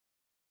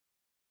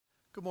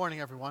Good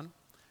morning, everyone.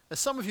 As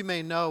some of you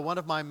may know, one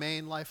of my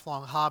main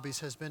lifelong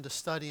hobbies has been to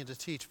study and to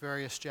teach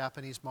various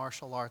Japanese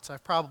martial arts.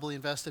 I've probably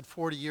invested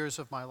 40 years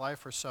of my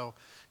life or so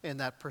in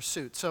that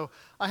pursuit. So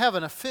I have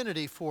an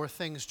affinity for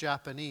things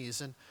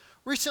Japanese. And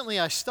recently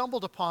I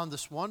stumbled upon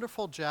this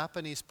wonderful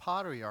Japanese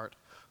pottery art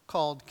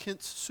called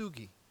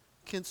kintsugi.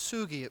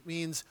 Kintsugi, it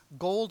means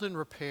golden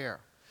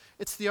repair.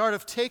 It's the art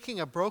of taking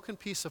a broken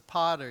piece of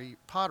pottery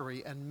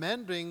and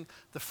mending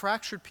the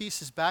fractured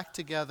pieces back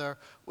together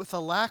with a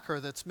lacquer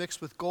that's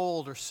mixed with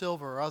gold or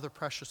silver or other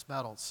precious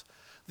metals.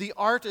 The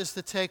art is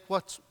to take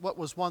what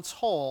was once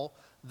whole,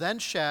 then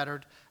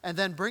shattered, and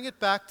then bring it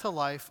back to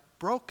life,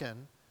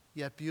 broken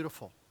yet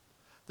beautiful.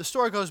 The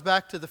story goes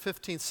back to the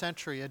 15th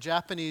century. A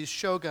Japanese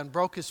shogun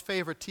broke his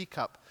favorite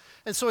teacup,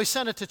 and so he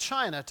sent it to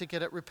China to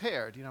get it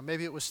repaired.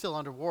 Maybe it was still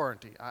under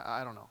warranty.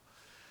 I don't know.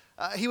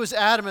 He was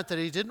adamant that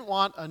he didn't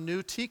want a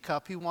new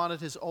teacup. He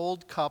wanted his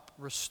old cup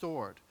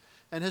restored.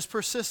 And his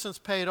persistence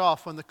paid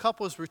off. When the cup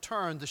was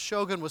returned, the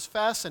shogun was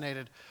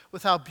fascinated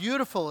with how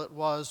beautiful it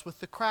was,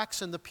 with the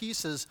cracks in the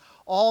pieces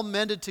all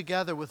mended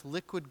together with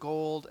liquid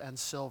gold and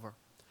silver.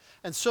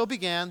 And so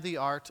began the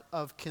art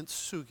of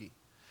kintsugi.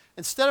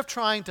 Instead of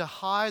trying to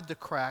hide the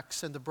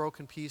cracks and the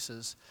broken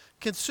pieces,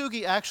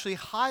 kintsugi actually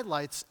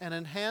highlights and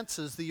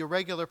enhances the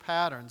irregular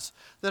patterns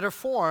that are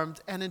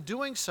formed, and in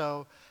doing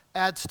so,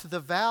 adds to the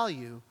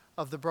value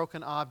of the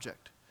broken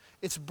object.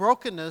 Its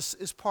brokenness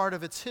is part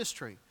of its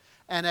history,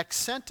 and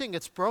accenting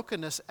its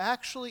brokenness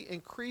actually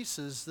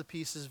increases the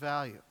piece's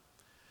value.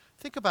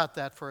 Think about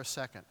that for a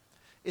second.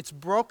 Its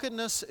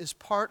brokenness is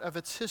part of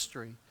its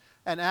history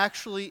and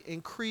actually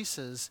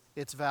increases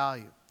its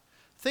value.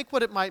 Think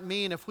what it might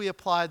mean if we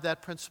applied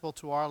that principle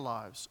to our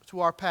lives, to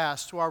our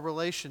past, to our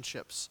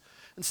relationships.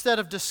 Instead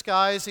of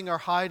disguising or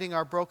hiding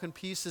our broken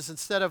pieces,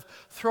 instead of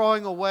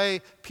throwing away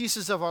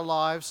pieces of our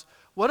lives,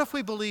 what if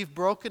we believe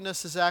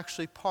brokenness is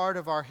actually part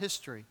of our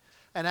history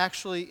and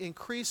actually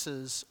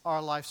increases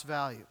our life's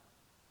value?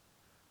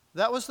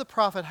 That was the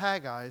prophet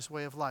Haggai's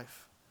way of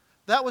life.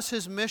 That was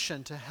his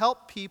mission, to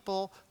help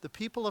people, the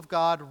people of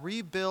God,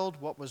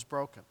 rebuild what was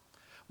broken.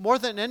 More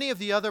than any of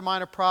the other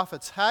minor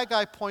prophets,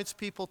 Haggai points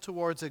people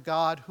towards a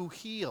God who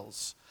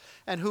heals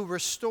and who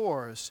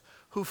restores,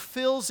 who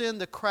fills in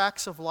the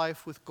cracks of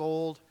life with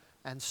gold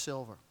and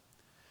silver.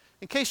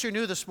 In case you're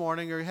new this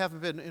morning or you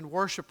haven't been in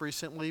worship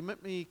recently,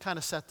 let me kind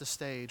of set the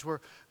stage. We're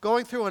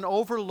going through an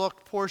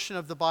overlooked portion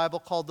of the Bible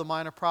called the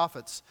Minor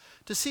Prophets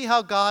to see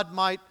how God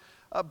might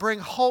bring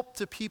hope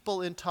to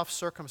people in tough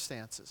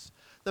circumstances.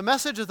 The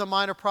message of the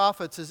Minor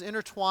Prophets is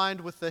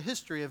intertwined with the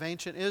history of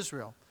ancient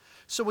Israel.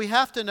 So we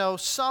have to know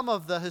some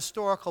of the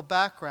historical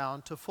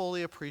background to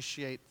fully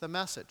appreciate the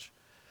message.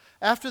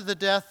 After the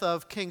death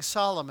of King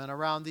Solomon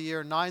around the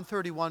year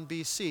 931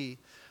 BC,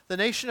 the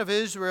nation of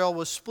Israel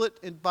was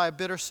split by a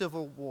bitter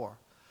civil war.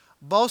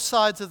 Both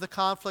sides of the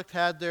conflict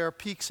had their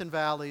peaks and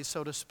valleys,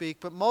 so to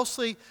speak, but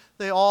mostly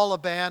they all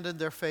abandoned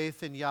their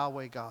faith in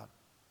Yahweh God.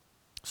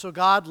 So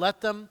God let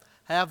them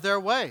have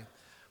their way.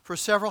 For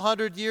several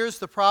hundred years,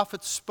 the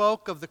prophets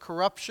spoke of the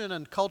corruption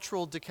and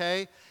cultural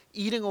decay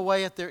eating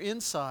away at their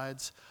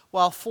insides,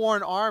 while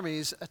foreign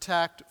armies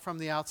attacked from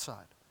the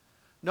outside.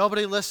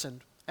 Nobody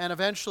listened, and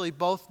eventually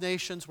both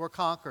nations were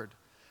conquered,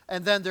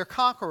 and then their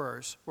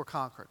conquerors were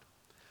conquered.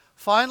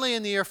 Finally,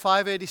 in the year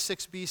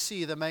 586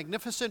 BC, the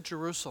magnificent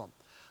Jerusalem,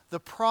 the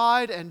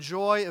pride and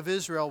joy of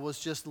Israel, was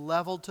just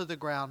leveled to the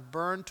ground,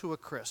 burned to a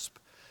crisp.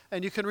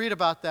 And you can read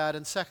about that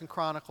in 2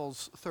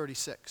 Chronicles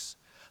 36.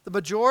 The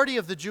majority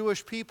of the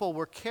Jewish people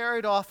were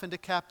carried off into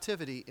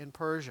captivity in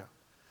Persia.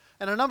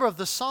 And a number of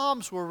the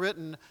Psalms were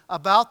written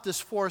about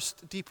this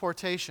forced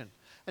deportation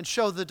and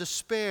show the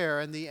despair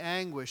and the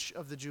anguish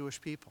of the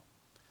Jewish people.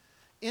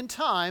 In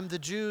time, the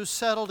Jews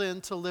settled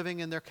into living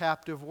in their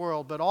captive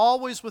world, but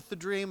always with the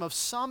dream of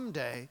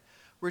someday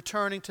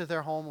returning to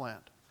their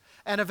homeland.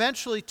 And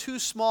eventually, two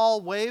small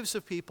waves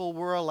of people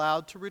were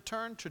allowed to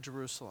return to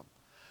Jerusalem.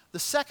 The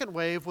second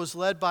wave was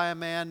led by a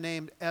man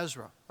named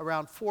Ezra,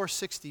 around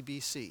 460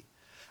 BC.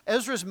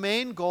 Ezra's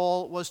main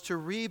goal was to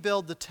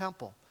rebuild the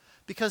temple,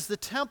 because the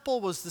temple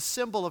was the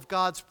symbol of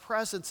God's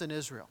presence in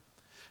Israel.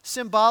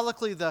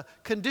 Symbolically, the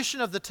condition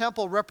of the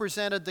temple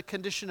represented the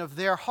condition of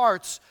their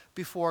hearts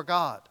before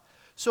God.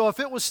 So if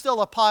it was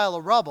still a pile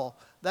of rubble,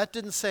 that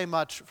didn't say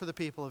much for the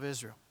people of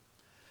Israel.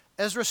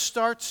 Ezra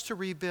starts to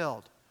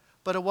rebuild,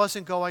 but it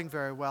wasn't going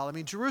very well.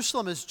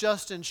 Jerusalem is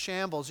just in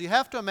shambles. You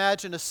have to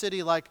imagine a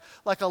city like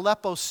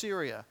Aleppo,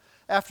 Syria,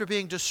 after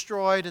being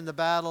destroyed in the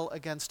battle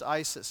against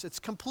ISIS. It's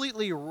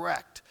completely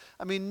wrecked.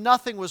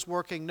 Nothing was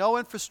working. No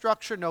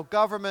infrastructure, no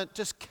government,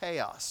 just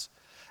chaos.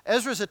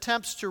 Ezra's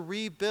attempts to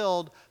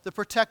rebuild the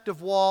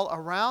protective wall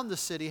around the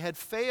city had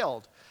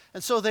failed,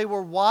 and so they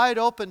were wide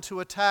open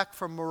to attack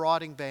from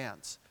marauding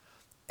bands.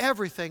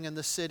 Everything in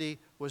the city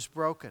was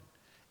broken,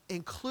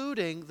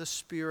 including the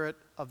spirit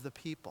of the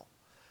people.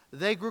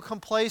 They grew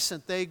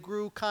complacent. They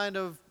grew kind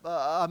of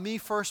a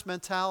me-first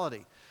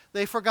mentality.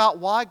 They forgot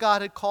why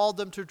God had called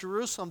them to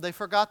Jerusalem. They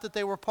forgot that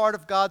they were part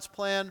of God's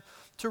plan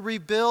to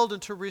rebuild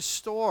and to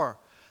restore.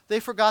 They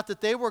forgot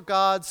that they were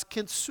God's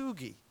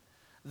kintsugi.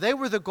 They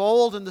were the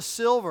gold and the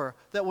silver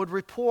that would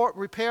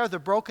repair the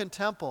broken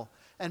temple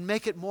and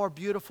make it more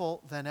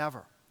beautiful than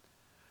ever.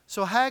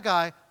 So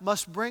Haggai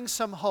must bring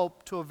some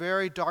hope to a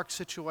very dark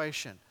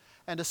situation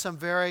and to some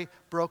very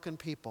broken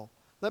people.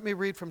 Let me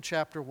read from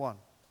chapter 1.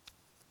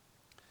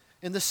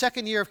 In the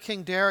 2nd year of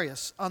King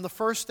Darius, on the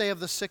 1st day of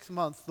the 6th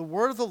month, the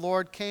word of the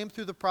Lord came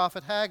through the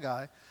prophet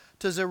Haggai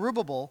to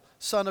Zerubbabel,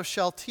 son of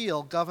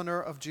Shealtiel,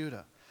 governor of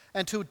Judah,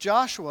 and to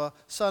Joshua,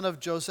 son of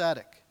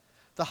Jozadak,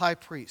 the high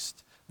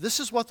priest. This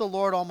is what the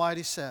Lord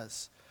Almighty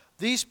says.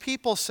 These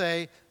people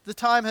say, the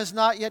time has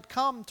not yet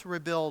come to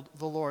rebuild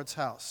the Lord's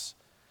house.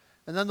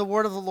 And then the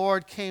word of the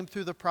Lord came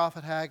through the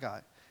prophet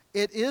Haggai.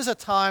 It is a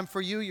time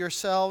for you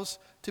yourselves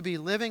to be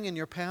living in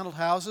your paneled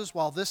houses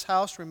while this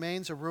house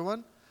remains a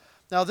ruin.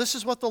 Now this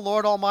is what the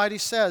Lord Almighty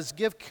says.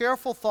 Give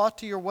careful thought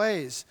to your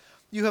ways.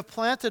 You have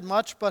planted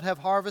much but have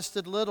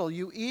harvested little.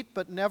 You eat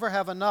but never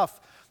have enough.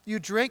 You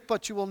drink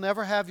but you will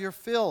never have your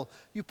fill.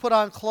 You put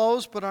on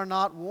clothes but are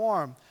not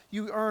warm.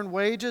 You earn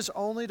wages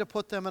only to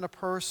put them in a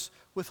purse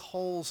with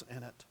holes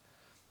in it.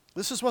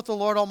 This is what the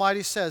Lord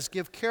Almighty says.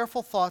 Give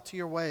careful thought to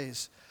your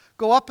ways.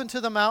 Go up into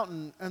the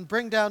mountain and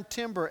bring down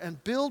timber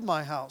and build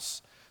my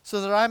house,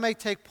 so that I may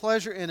take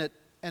pleasure in it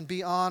and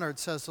be honored,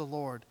 says the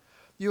Lord.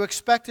 You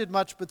expected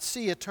much, but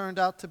see, it turned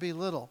out to be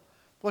little.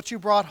 What you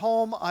brought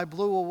home I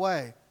blew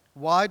away.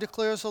 Why,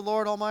 declares the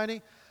Lord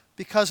Almighty?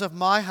 Because of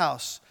my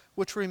house,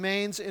 which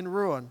remains in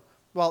ruin,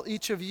 while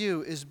each of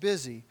you is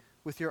busy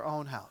with your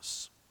own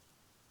house.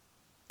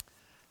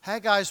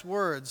 Haggai's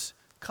words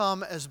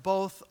come as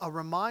both a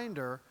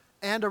reminder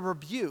and a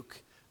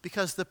rebuke,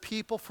 because the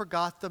people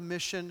forgot the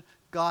mission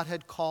God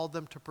had called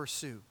them to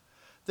pursue.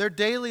 Their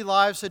daily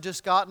lives had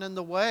just gotten in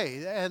the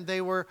way, and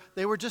they were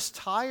just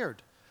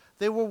tired.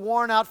 They were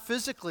worn out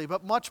physically,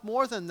 but much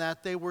more than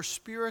that, they were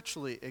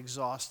spiritually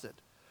exhausted.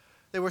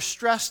 They were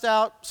stressed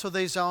out, so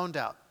they zoned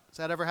out. Has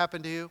that ever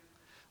happened to you?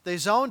 They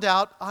zoned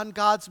out on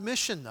God's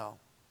mission, though.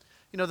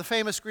 You know, the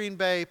famous Green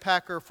Bay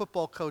Packer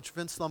football coach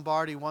Vince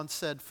Lombardi once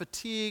said,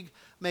 "Fatigue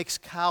makes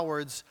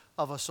cowards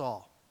of us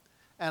all."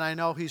 And I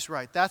know he's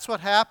right. That's what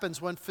happens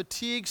when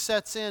fatigue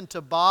sets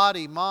into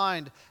body,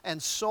 mind,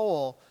 and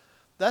soul.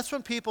 That's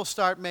when people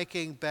start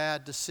making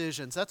bad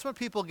decisions. That's when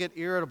people get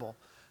irritable.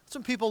 That's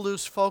when people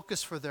lose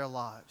focus for their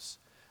lives.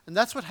 And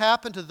that's what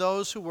happened to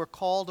those who were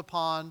called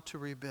upon to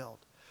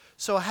rebuild.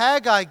 So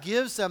Haggai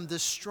gives them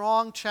this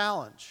strong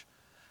challenge.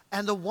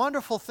 And the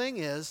wonderful thing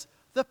is,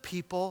 the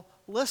people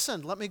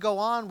listened. Let me go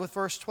on with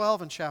verse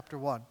 12 in chapter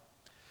 1.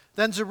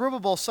 Then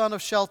Zerubbabel, son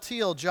of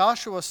Shealtiel,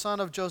 Joshua, son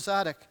of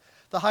Jozadak,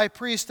 the high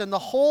priest, and the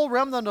whole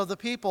remnant of the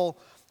people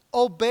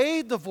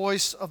obeyed the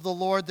voice of the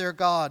Lord their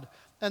God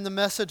and the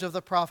message of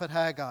the prophet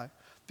Haggai,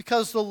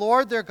 because the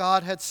Lord their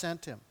God had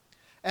sent him.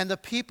 And the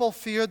people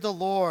feared the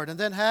Lord. And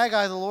then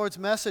Haggai, the Lord's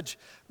message,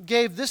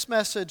 gave this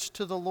message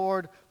to the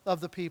Lord of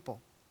the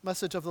people.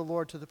 Message of the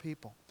Lord to the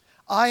people.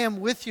 I am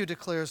with you,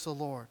 declares the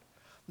Lord.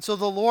 And so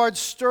the Lord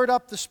stirred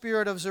up the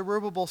spirit of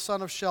Zerubbabel,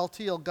 son of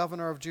Shealtiel,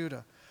 governor of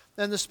Judah,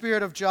 and the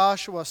spirit of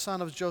Joshua,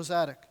 son of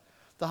Jozadak,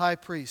 the high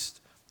priest,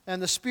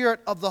 and the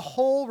spirit of the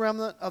whole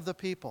remnant of the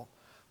people.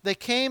 They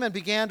came and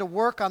began to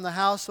work on the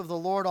house of the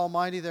Lord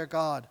Almighty their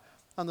God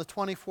on the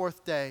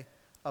 24th day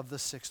of the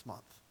 6th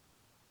month.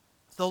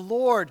 The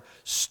Lord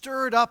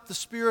stirred up the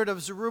spirit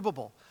of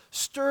Zerubbabel,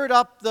 stirred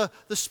up the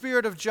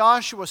spirit of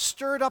Joshua,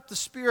 stirred up the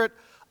spirit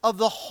of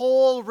the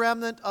whole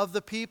remnant of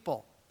the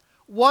people.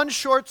 One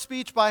short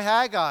speech by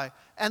Haggai,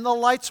 and the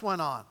lights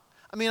went on.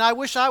 I mean, I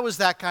wish I was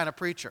that kind of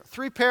preacher.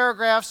 3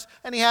 paragraphs,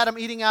 and he had them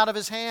eating out of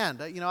his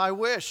hand. I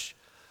wish.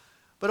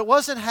 But it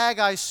wasn't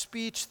Haggai's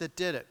speech that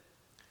did it.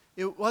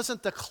 It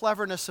wasn't the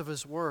cleverness of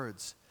his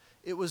words.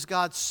 It was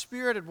God's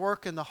Spirit at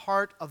work in the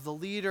heart of the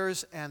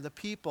leaders and the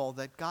people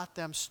that got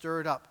them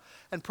stirred up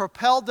and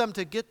propelled them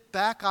to get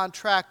back on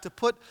track, to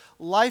put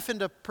life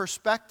into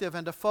perspective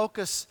and to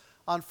focus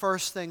on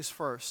first things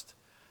first.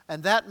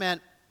 And that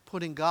meant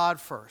putting God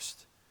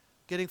first,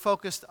 getting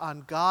focused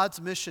on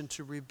God's mission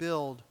to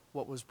rebuild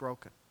what was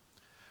broken.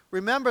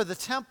 Remember, the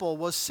temple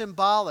was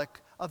symbolic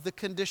of the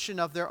condition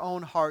of their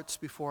own hearts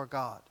before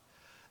God.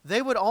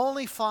 They would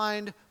only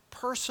find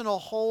personal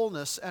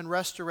wholeness and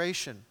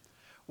restoration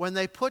when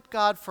they put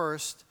God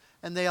first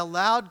and they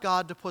allowed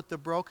God to put the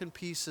broken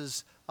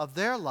pieces of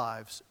their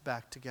lives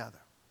back together.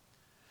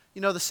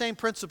 The same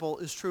principle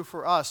is true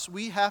for us.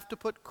 We have to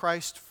put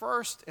Christ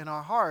first in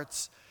our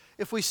hearts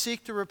if we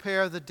seek to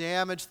repair the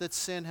damage that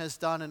sin has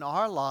done in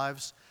our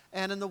lives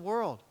and in the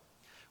world.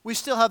 We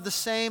still have the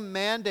same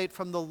mandate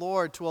from the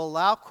Lord to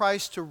allow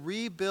Christ to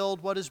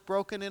rebuild what is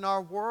broken in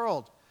our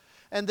world.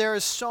 And there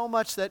is so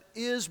much that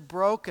is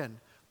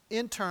broken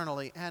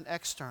internally and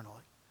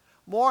externally.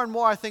 More and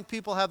more, I think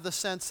people have the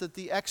sense that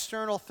the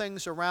external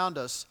things around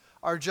us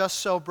are just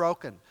so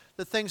broken,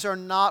 that things are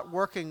not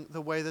working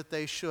the way that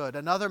they should.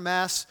 Another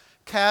mass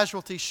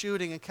casualty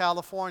shooting in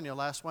California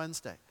last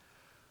Wednesday.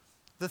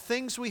 The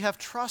things we have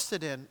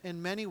trusted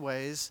in many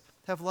ways,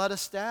 have let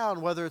us down,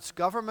 whether it's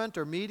government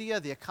or media,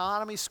 the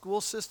economy,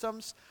 school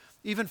systems,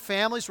 even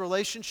families,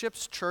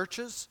 relationships,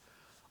 churches.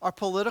 our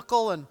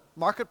political and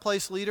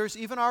marketplace leaders,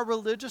 even our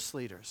religious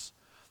leaders.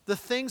 The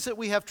things that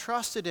we have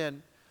trusted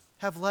in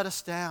have let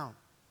us down.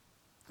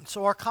 And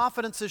so our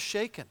confidence is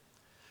shaken.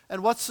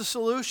 And what's the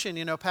solution?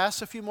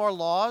 Pass a few more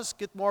laws,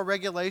 get more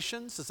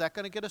regulations. Is that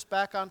going to get us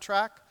back on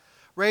track?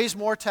 Raise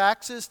more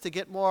taxes to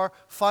get more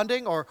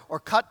funding, or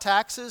cut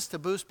taxes to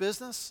boost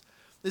business?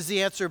 Is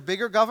the answer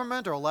bigger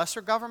government or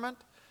lesser government?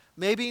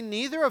 Maybe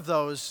neither of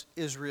those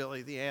is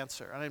really the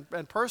answer.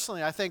 And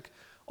personally, I think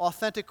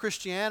authentic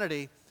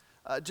Christianity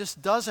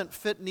just doesn't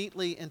fit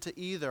neatly into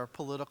either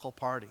political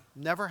party.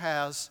 Never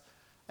has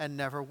and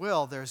never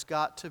will. There's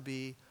got to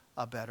be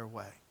a better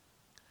way.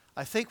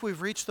 I think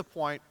we've reached the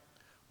point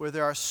where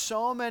there are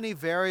so many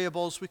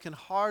variables we can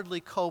hardly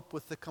cope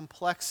with the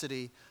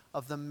complexity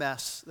of the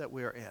mess that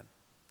we're in.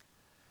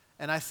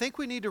 And I think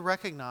we need to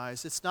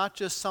recognize it's not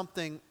just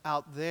something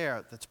out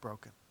there that's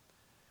broken.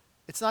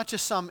 It's not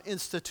just some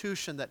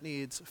institution that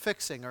needs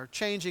fixing or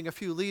changing a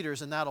few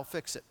leaders and that'll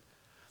fix it.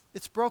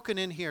 It's broken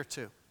in here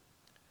too.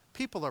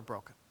 People are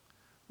broken.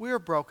 We are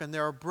broken.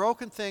 There are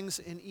broken things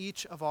in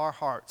each of our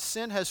hearts.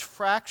 Sin has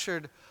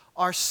fractured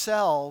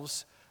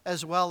ourselves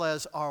as well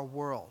as our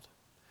world.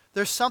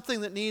 There's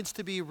something that needs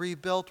to be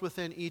rebuilt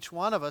within each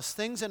one of us.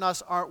 Things in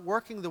us aren't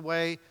working the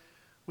way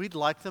we'd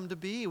like them to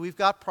be. We've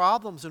got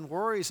problems and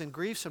worries and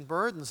griefs and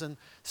burdens and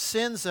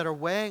sins that are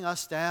weighing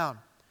us down.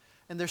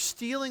 And they're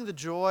stealing the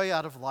joy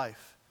out of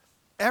life.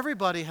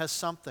 Everybody has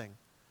something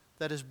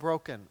that is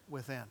broken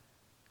within.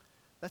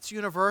 That's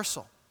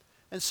universal.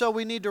 And so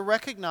we need to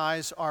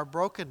recognize our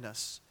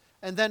brokenness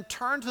and then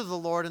turn to the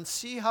Lord and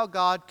see how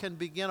God can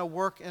begin a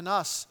work in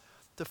us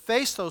to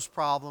face those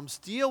problems,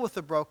 deal with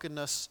the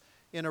brokenness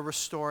in a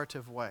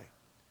restorative way.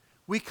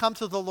 We come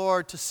to the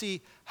Lord to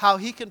see how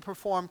He can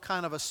perform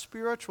kind of a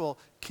spiritual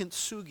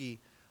kintsugi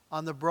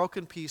on the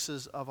broken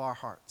pieces of our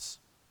hearts.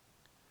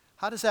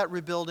 How does that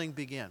rebuilding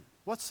begin?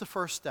 What's the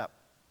first step?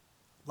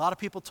 A lot of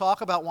people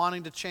talk about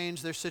wanting to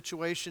change their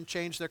situation,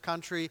 change their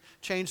country,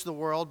 change the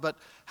world, but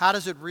how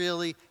does it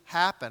really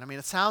happen?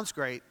 It sounds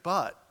great,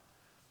 but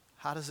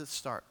how does it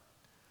start?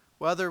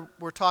 Whether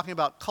we're talking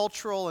about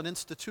cultural and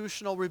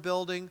institutional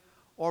rebuilding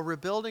or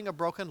rebuilding a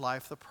broken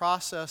life, the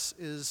process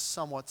is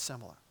somewhat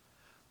similar.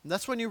 And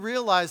that's when you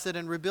realize that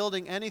in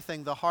rebuilding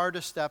anything, the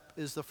hardest step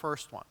is the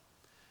first one.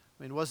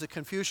 Was it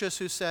Confucius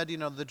who said,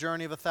 the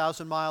journey of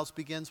 1,000 miles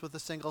begins with a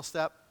single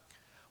step?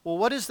 Well,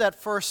 what is that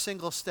first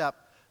single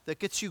step that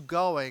gets you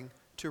going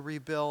to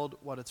rebuild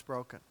what it's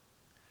broken?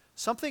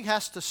 Something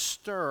has to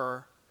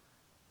stir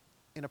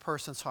in a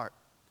person's heart.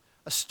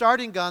 A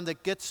starting gun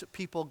that gets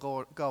people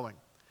going.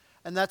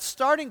 And that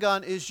starting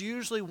gun is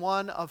usually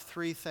one of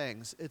three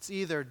things. It's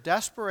either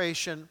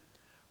desperation,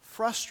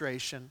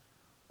 frustration,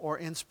 or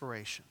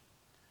inspiration.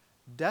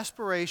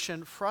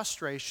 Desperation,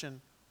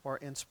 frustration, or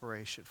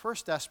inspiration.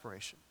 First,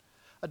 desperation.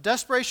 A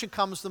desperation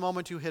comes the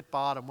moment you hit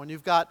bottom, when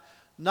you've got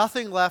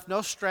nothing left,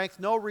 no strength,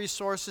 no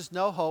resources,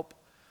 no hope.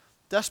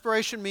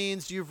 Desperation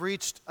means you've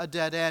reached a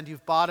dead end,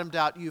 you've bottomed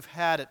out, you've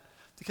had it,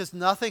 because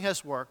nothing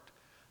has worked.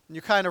 And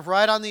you're kind of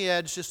right on the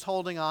edge, just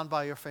holding on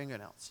by your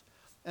fingernails.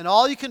 And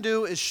all you can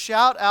do is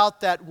shout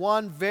out that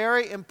one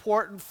very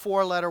important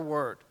four-letter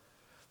word,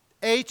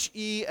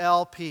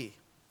 H-E-L-P.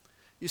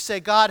 You say,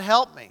 God,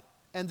 help me.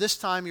 And this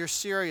time you're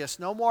serious.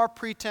 No more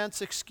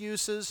pretense,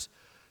 excuses.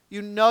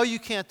 You know you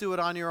can't do it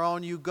on your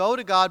own. You go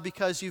to God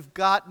because you've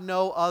got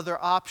no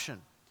other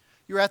option.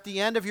 You're at the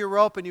end of your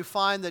rope and you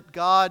find that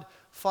God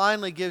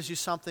finally gives you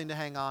something to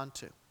hang on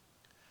to.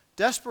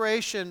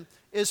 Desperation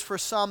is for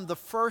some the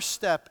first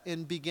step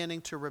in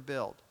beginning to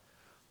rebuild.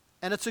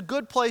 And it's a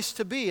good place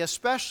to be,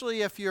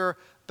 especially if you're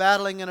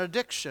battling an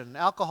addiction,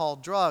 alcohol,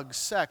 drugs,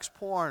 sex,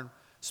 porn,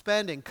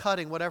 spending,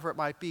 cutting, whatever it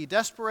might be.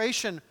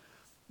 Desperation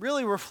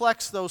really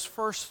reflects those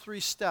first three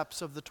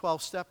steps of the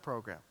 12-step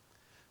program.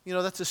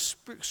 That's a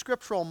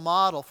scriptural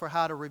model for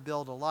how to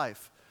rebuild a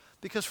life.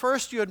 Because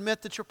first you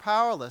admit that you're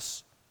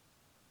powerless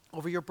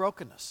over your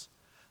brokenness,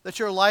 that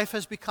your life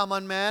has become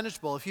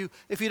unmanageable.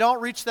 If you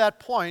don't reach that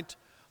point,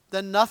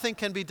 then nothing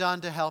can be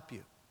done to help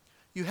you.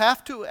 You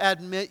have to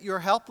admit your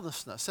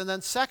helplessness. And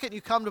then second,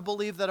 you come to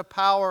believe that a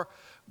power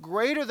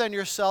greater than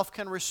yourself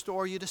can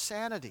restore you to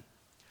sanity.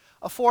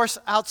 A force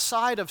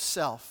outside of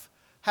self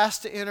has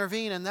to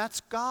intervene, and that's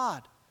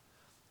God.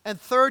 And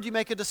third, you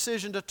make a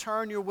decision to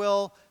turn your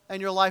will and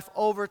your life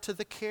over to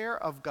the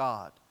care of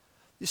God.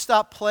 You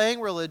stop playing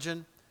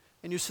religion,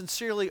 and you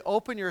sincerely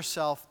open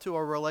yourself to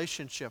a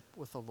relationship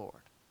with the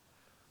Lord.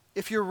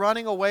 If you're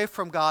running away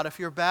from God, if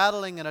you're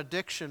battling an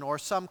addiction or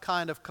some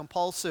kind of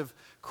compulsive,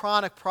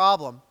 chronic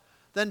problem,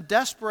 then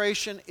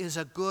desperation is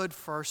a good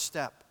first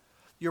step.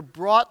 You're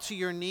brought to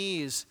your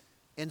knees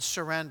in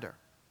surrender.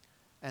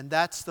 And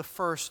that's the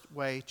first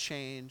way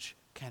change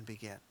can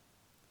begin.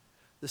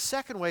 The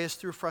second way is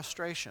through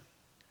frustration.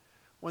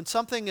 When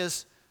something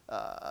is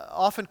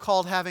often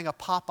called having a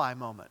Popeye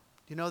moment.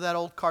 You know that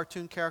old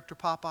cartoon character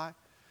Popeye?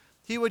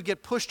 He would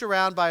get pushed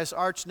around by his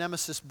arch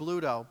nemesis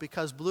Bluto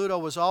because Bluto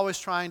was always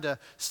trying to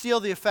steal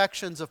the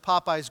affections of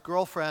Popeye's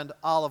girlfriend,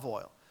 Olive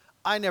Oyl.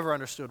 I never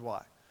understood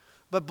why.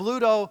 But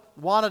Bluto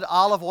wanted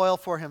olive oil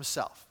for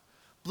himself.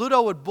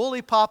 Bluto would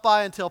bully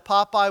Popeye until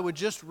Popeye would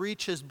just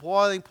reach his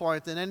boiling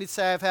point, and then he'd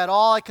say, I've had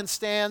all I can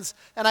stand,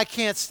 and I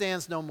can't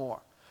stand no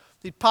more.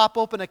 He'd pop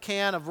open a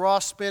can of raw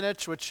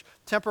spinach, which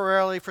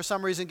temporarily, for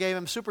some reason, gave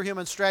him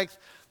superhuman strength,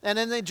 and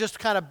then they'd just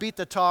kind of beat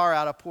the tar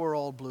out of poor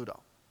old Bluto.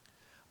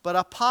 But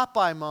a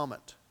Popeye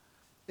moment,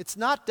 it's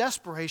not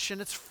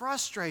desperation, it's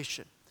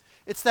frustration.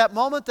 It's that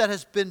moment that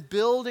has been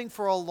building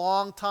for a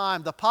long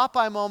time. The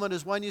Popeye moment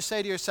is when you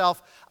say to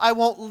yourself, I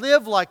won't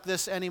live like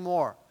this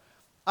anymore.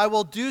 I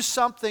will do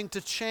something to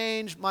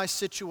change my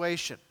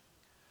situation.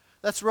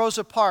 That's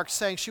Rosa Parks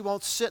saying she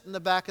won't sit in the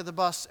back of the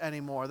bus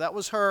anymore. That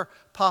was her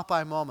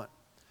Popeye moment.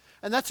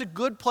 And that's a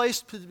good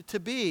place to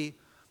be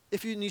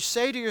if you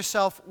say to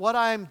yourself, what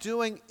I am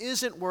doing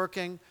isn't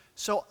working,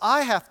 so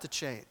I have to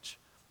change.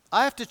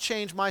 I have to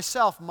change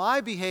myself,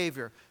 my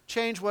behavior,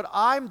 change what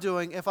I'm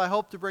doing if I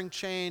hope to bring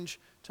change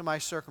to my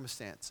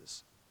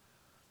circumstances.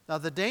 Now,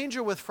 the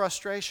danger with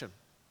frustration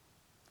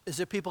is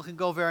that people can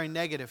go very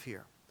negative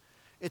here.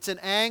 It's an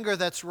anger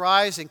that's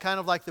rising, kind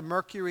of like the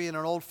mercury in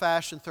an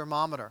old-fashioned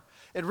thermometer.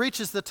 It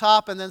reaches the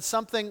top and then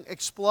something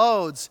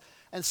explodes,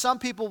 and some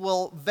people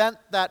will vent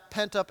that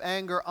pent-up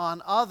anger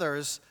on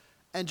others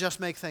and just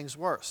make things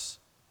worse.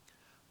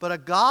 But a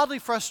godly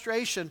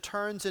frustration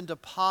turns into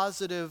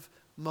positive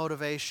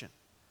motivation.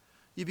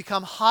 You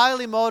become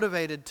highly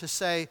motivated to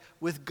say,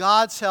 with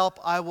God's help,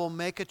 I will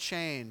make a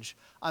change.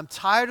 I'm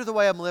tired of the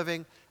way I'm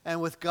living,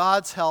 and with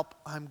God's help,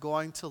 I'm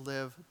going to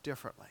live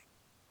differently.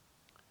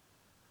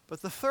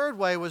 But the third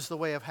way was the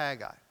way of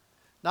Haggai.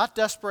 Not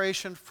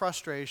desperation,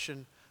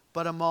 frustration,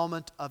 but a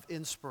moment of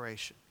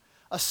inspiration.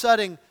 A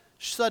sudden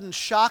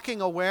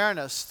shocking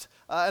awareness,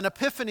 an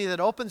epiphany that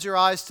opens your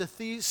eyes to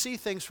see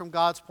things from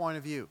God's point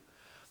of view.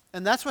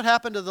 And that's what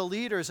happened to the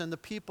leaders and the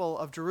people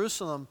of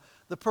Jerusalem.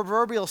 The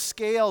proverbial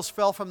scales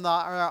fell from their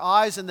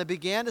eyes and they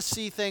began to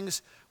see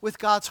things with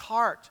God's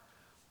heart.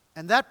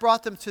 And that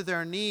brought them to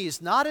their knees,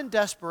 not in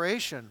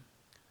desperation,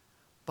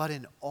 but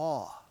in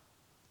awe.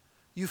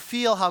 You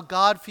feel how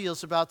God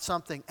feels about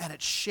something and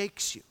it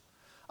shakes you.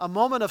 A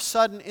moment of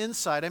sudden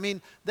insight. I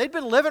mean, they'd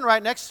been living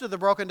right next to the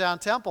broken down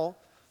temple,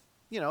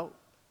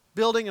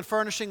 building and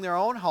furnishing their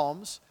own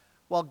homes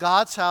while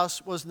God's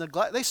house was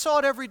neglected. They saw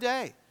it every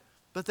day,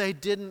 but they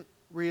didn't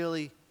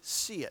really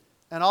see it.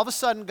 And all of a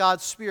sudden,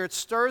 God's Spirit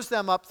stirs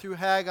them up through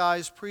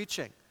Haggai's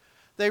preaching.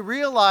 They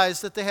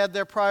realized that they had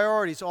their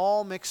priorities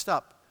all mixed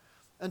up.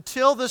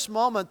 Until this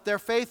moment, their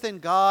faith in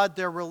God,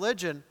 their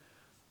religion,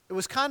 it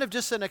was kind of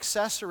just an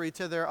accessory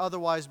to their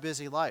otherwise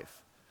busy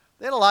life.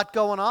 They had a lot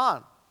going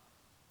on.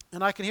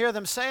 And I can hear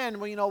them saying,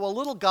 well,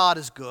 little God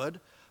is good,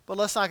 but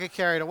let's not get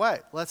carried away.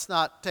 Let's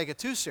not take it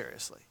too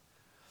seriously.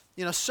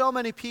 So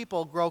many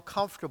people grow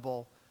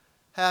comfortable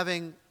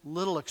having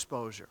little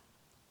exposure,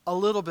 a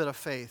little bit of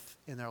faith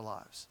in their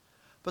lives.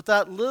 But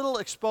that little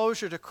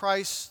exposure to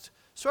Christ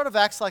sort of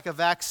acts like a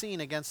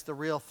vaccine against the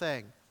real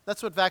thing.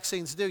 That's what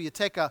vaccines do. You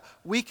take a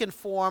weakened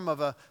form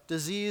of a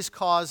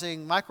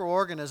disease-causing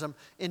microorganism,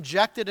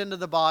 inject it into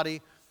the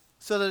body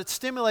so that it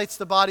stimulates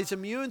the body's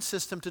immune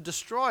system to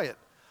destroy it.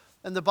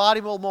 And the body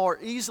will more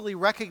easily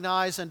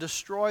recognize and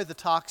destroy the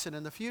toxin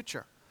in the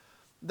future.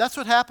 That's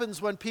what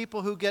happens when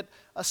people who get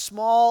a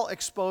small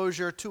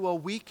exposure to a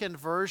weakened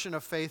version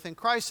of faith in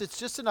Christ. It's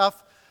just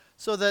enough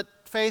so that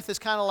faith is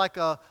kind of like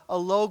a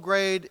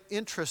low-grade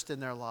interest in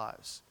their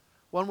lives,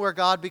 one where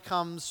God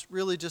becomes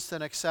really just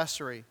an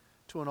accessory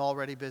to an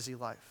already busy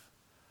life.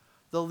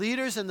 The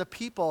leaders and the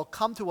people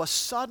come to a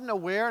sudden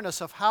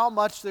awareness of how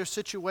much their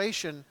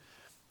situation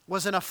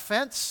was an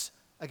offense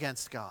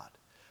against God.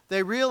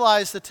 They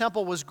realized the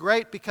temple was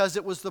great because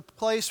it was the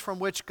place from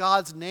which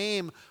God's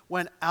name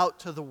went out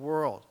to the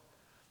world.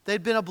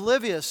 They'd been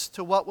oblivious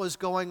to what was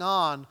going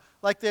on,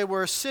 like they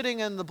were sitting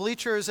in the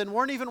bleachers and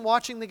weren't even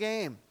watching the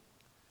game.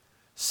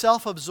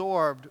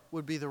 Self-absorbed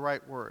would be the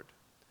right word.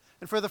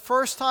 And for the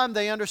first time,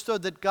 they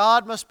understood that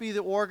God must be the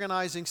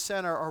organizing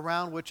center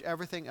around which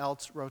everything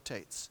else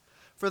rotates.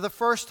 For the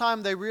first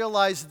time, they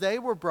realized they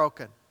were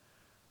broken,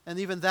 and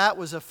even that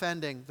was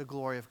offending the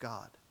glory of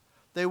God.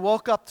 They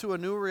woke up to a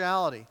new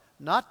reality,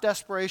 not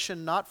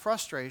desperation, not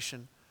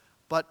frustration,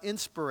 but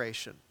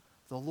inspiration.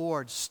 The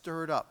Lord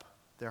stirred up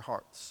their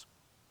hearts.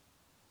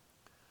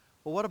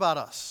 Well, what about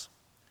us?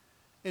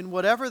 In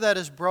whatever that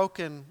is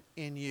broken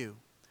in you,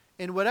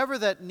 in whatever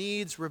that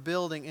needs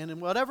rebuilding, and in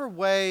whatever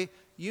way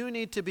you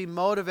need to be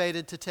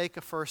motivated to take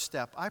a first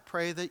step, I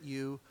pray that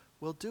you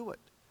will do it.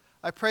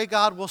 I pray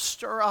God will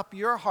stir up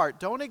your heart.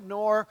 Don't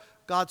ignore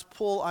God's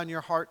pull on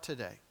your heart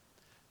today.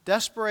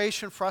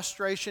 Desperation,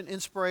 frustration,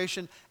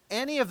 inspiration,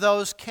 any of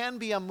those can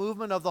be a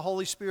movement of the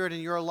Holy Spirit in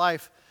your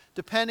life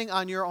depending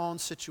on your own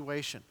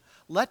situation.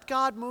 Let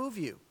God move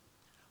you.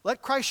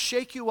 Let Christ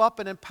shake you up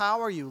and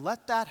empower you.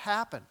 Let that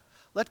happen.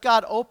 Let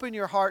God open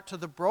your heart to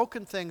the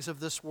broken things of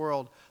this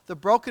world, the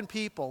broken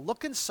people.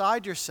 Look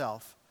inside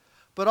yourself,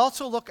 but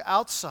also look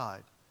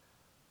outside.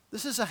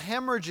 This is a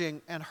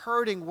hemorrhaging and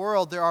hurting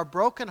world. There are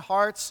broken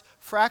hearts,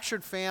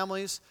 fractured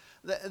families.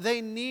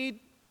 They need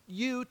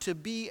you to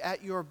be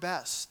at your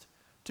best,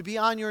 to be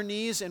on your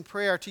knees in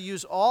prayer, to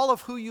use all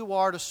of who you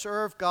are to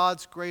serve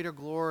God's greater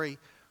glory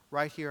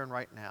right here and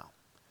right now.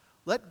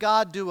 Let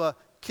God do a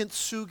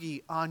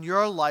kintsugi on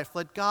your life.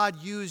 Let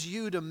God use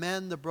you to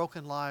mend the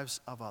broken lives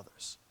of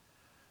others.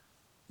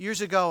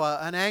 Years ago,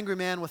 an angry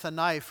man with a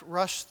knife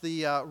rushed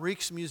the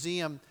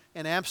Rijksmuseum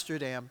in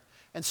Amsterdam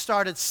and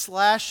started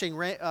slashing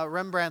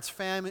Rembrandt's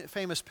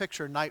famous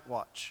picture, Night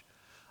Watch.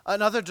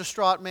 Another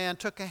distraught man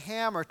took a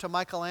hammer to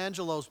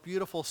Michelangelo's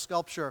beautiful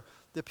sculpture,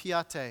 the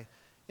Pietà,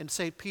 in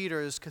St.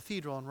 Peter's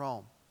Cathedral in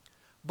Rome.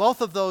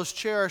 Both of those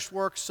cherished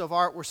works of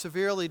art were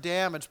severely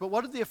damaged, but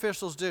what did the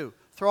officials do?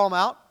 Throw them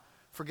out?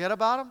 Forget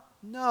about them?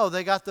 No,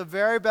 they got the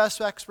very best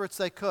experts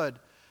they could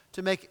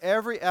to make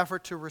every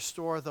effort to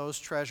restore those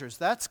treasures.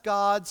 That's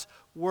God's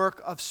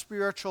work of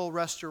spiritual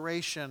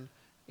restoration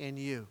in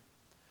you.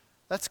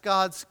 That's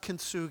God's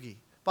kintsugi.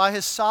 By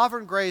His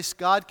sovereign grace,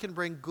 God can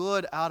bring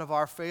good out of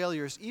our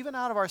failures, even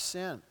out of our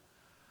sin.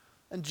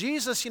 And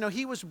Jesus,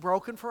 He was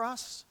broken for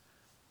us.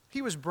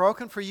 He was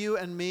broken for you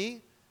and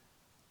me.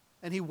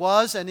 And He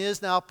was and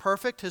is now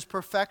perfect. His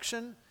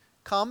perfection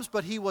comes,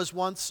 but He was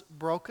once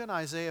broken,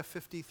 Isaiah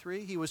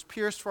 53. He was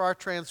pierced for our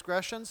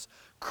transgressions,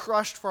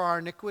 crushed for our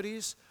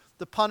iniquities.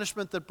 The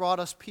punishment that brought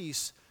us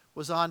peace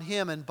was on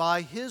Him, and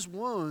by His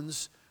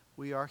wounds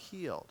we are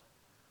healed.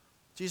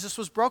 Jesus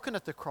was broken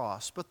at the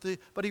cross, but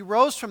He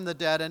rose from the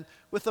dead, and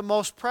with the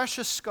most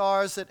precious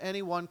scars that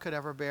anyone could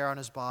ever bear on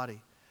His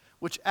body,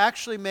 which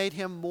actually made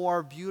Him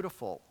more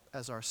beautiful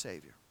as our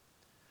Savior.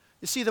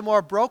 You see, the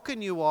more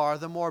broken you are,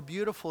 the more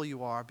beautiful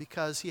you are,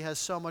 because He has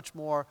so much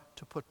more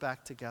to put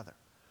back together.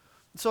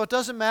 So it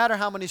doesn't matter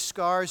how many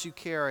scars you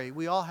carry.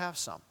 We all have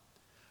some.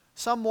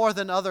 Some more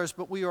than others,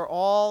 but we are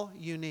all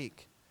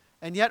unique.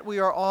 And yet we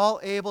are all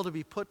able to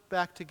be put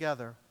back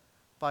together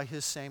by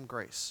His same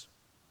grace.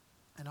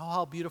 And oh,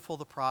 how beautiful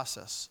the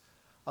process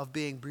of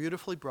being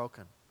beautifully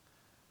broken,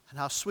 and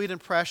how sweet and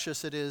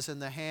precious it is in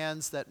the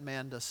hands that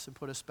mend us and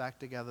put us back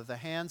together, the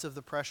hands of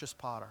the precious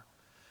potter.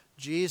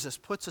 Jesus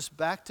puts us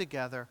back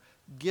together,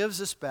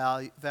 gives us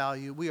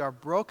value. We are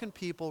broken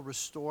people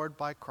restored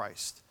by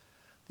Christ,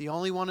 the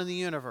only one in the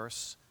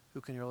universe who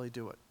can really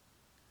do it.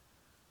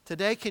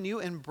 Today, can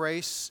you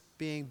embrace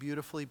being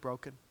beautifully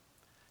broken?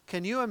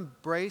 Can you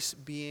embrace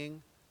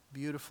being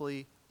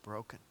beautifully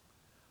broken?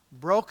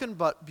 Broken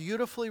but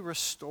beautifully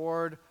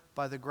restored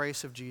by the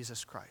grace of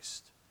Jesus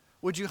Christ.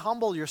 Would you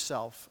humble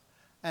yourself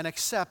and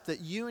accept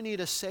that you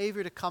need a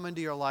Savior to come into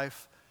your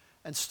life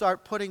and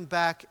start putting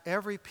back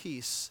every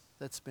piece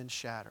that's been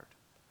shattered?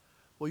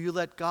 Will you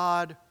let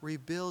God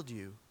rebuild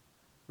you,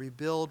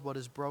 rebuild what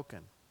is broken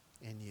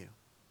in you?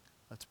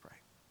 Let's pray.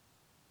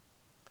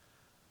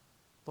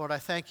 Lord, I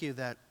thank You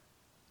that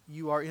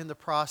You are in the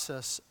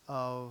process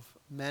of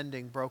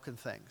mending broken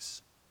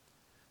things,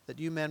 that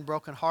You mend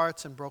broken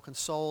hearts and broken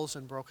souls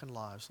and broken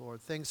lives,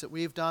 Lord. Things that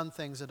we've done,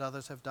 things that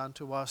others have done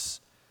to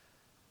us,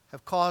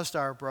 have caused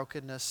our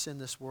brokenness in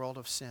this world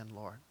of sin,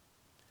 Lord.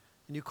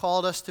 And You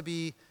called us to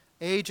be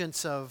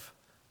agents of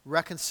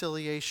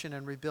reconciliation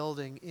and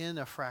rebuilding in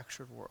a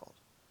fractured world.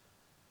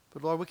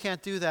 But Lord, we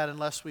can't do that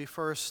unless we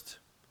first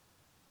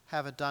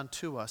have it done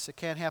to us. It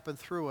can't happen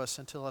through us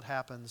until it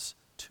happens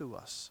to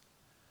us.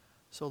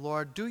 So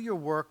Lord, do Your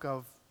work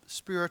of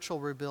spiritual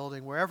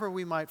rebuilding wherever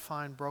we might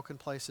find broken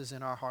places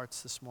in our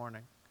hearts this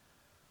morning.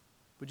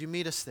 Would You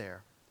meet us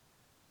there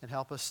and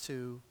help us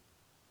to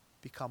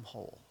become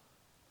whole?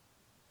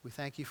 We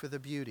thank You for the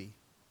beauty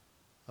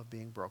of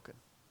being broken.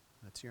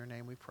 That's Your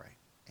name we pray.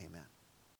 Amen.